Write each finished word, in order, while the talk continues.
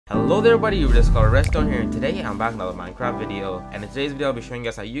Hello there everybody, you're just Cobblestone here, and today I'm back with another Minecraft video. And in today's video I'll be showing you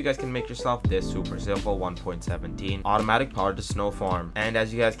guys how you guys can make yourself this super simple 1.17 automatic powdered snow farm. And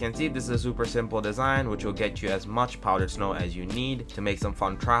as you guys can see, this is a super simple design which will get you as much powdered snow as you need to make some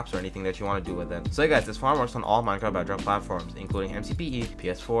fun traps or anything that you want to do with it. So guys, this farm works on all Minecraft Bedrock platforms, including MCPE,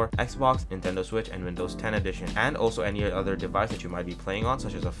 PS4, Xbox, Nintendo Switch, and Windows 10 edition, and also any other device that you might be playing on,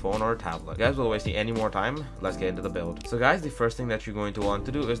 such as a phone or a tablet. Guys, without wasting any more time, let's get into the build. So guys, the first thing that you're going to want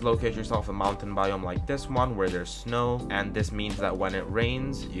to do is locate yourself a mountain biome like this one where there's snow, and this means that when it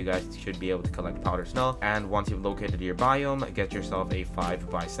rains you guys should be able to collect powdered snow. And once you've located your biome, get yourself a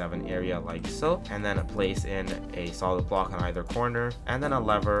 5x7 area like so, and then place in a solid block on either corner and then a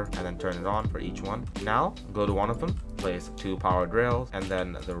lever, and then turn it on for each one. Now go to one of them, place 2 powered rails, and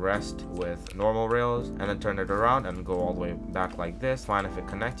then the rest with normal rails, and then turn it around and go all the way back like this. Fine, if it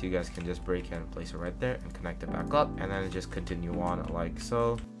connects, you guys can just break it and place it right there and connect it back up, and then just continue on like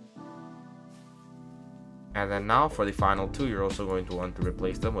so. And then now for the final 2, you're also going to want to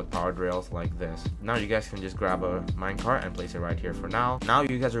replace them with powered rails like this. Now you guys can just grab a minecart and place it right here for now. Now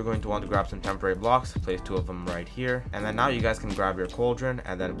you guys are going to want to grab some temporary blocks, place 2 of them right here. And then now you guys can grab your cauldron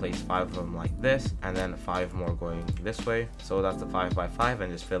and then place 5 of them like this, and then 5 more going this way. So that's the 5x5,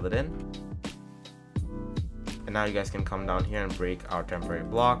 and just fill it in. And now you guys can come down here and break our temporary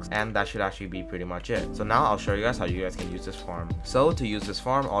blocks, and that should actually be pretty much it. So now I'll show you guys how you guys can use this farm. So to use this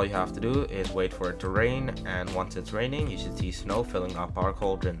farm, all you have to do is wait for it to rain, and once it's raining you should see snow filling up our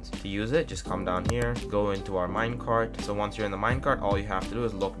cauldrons. To use it, just come down here, go into our minecart. So once you're in the minecart, all you have to do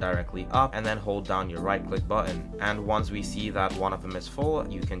is look directly up and then hold down your right click button, and once we see that one of them is full,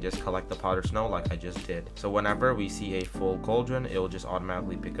 you can just collect the powdered snow like I just did. So whenever we see a full cauldron, it will just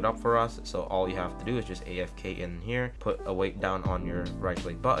automatically pick it up for us. So all you have to do is just AFK in here, put a weight down on your right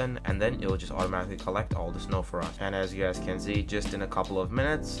click button, and then it will just automatically collect all the snow for us. And as you guys can see, just in a couple of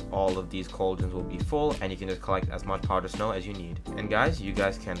minutes all of these cauldrons will be full, and you can just collect as much powdered snow as you need. And guys, you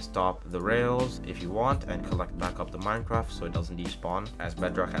guys can stop the rails if you want and collect back up the Minecraft so it doesn't despawn, as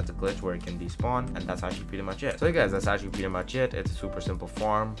Bedrock has a glitch where it can despawn. And that's actually pretty much it. So guys, that's actually pretty much it. It's a super simple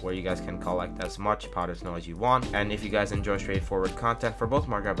farm where you guys can collect as much powdered snow as you want. And if you guys enjoy straightforward content for both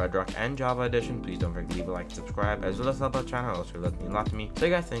Minecraft Bedrock and Java edition, please don't forget to leave a like and subscribe, as well as help out the channel. Also, that means a lot to me. So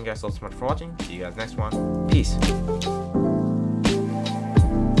guys, thank you guys so much for watching. See you guys next one. Peace.